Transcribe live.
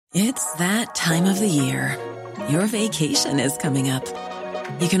It's that time of the year. Your vacation is coming up.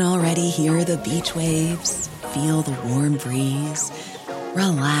 You can already hear the beach waves, feel the warm breeze,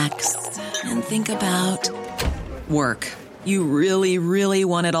 relax, and think about work. You really, really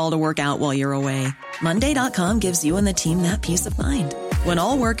want it all to work out while you're away. Monday.com gives you and the team that peace of mind. When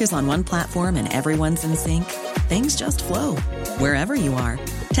all work is on one platform and everyone's in sync, things just flow. Wherever you are,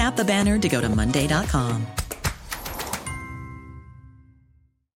 tap the banner to go to Monday.com.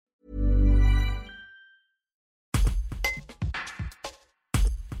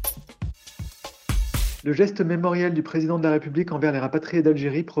 Le geste mémoriel du président de la République envers les rapatriés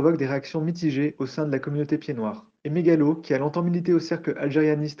d'Algérie provoque des réactions mitigées au sein de la communauté pied-noir. Et Mégalo, qui a longtemps milité au cercle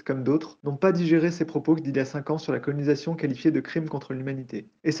algérianiste comme d'autres, n'ont pas digéré ses propos d'il y a 5 ans sur la colonisation qualifiée de crime contre l'humanité.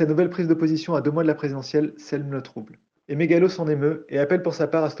 Et sa nouvelle prise de position à 2 mois de la présidentielle sème le trouble. Et Mégalo s'en émeut et appelle pour sa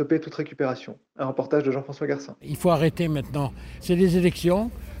part à stopper toute récupération. Un reportage de Jean-François Garcin. Il faut arrêter maintenant. C'est les élections.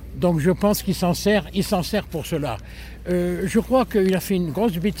 Donc je pense qu'il s'en sert pour cela. Je crois qu'il a fait une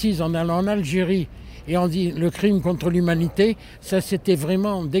grosse bêtise en allant en Algérie et on dit le crime contre l'humanité, ça c'était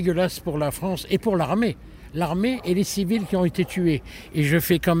vraiment dégueulasse pour la France et pour l'armée. L'armée et les civils qui ont été tués. Et je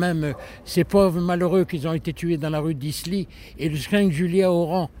fais quand même ces pauvres malheureux qui ont été tués dans la rue d'Isly et le 5 juillet à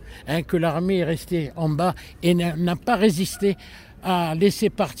Oran, que l'armée est restée en bas et n'a pas résisté à laisser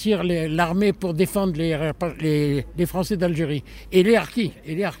partir l'armée pour défendre les Français d'Algérie. Et les harkis.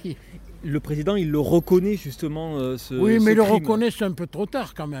 Le président, il le reconnaît justement, Oui, mais ce le crime. reconnaît, c'est un peu trop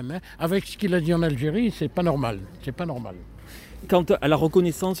tard quand même. Avec ce qu'il a dit en Algérie, c'est pas normal. Quant à la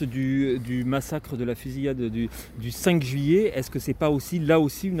reconnaissance du massacre de la fusillade du 5 juillet, est-ce que c'est pas aussi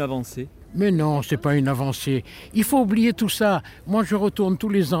une avancée ? Mais non, c'est pas une avancée. Il faut oublier tout ça. Moi, je retourne tous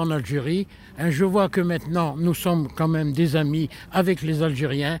les ans en Algérie. Je vois que maintenant, nous sommes quand même des amis avec les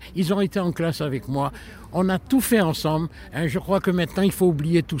Algériens. Ils ont été en classe avec moi. On a tout fait ensemble. Je crois que maintenant, il faut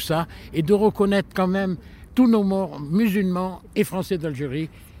oublier tout ça et de reconnaître quand même tous nos morts musulmans et français d'Algérie,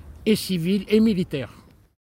 et civils et militaires.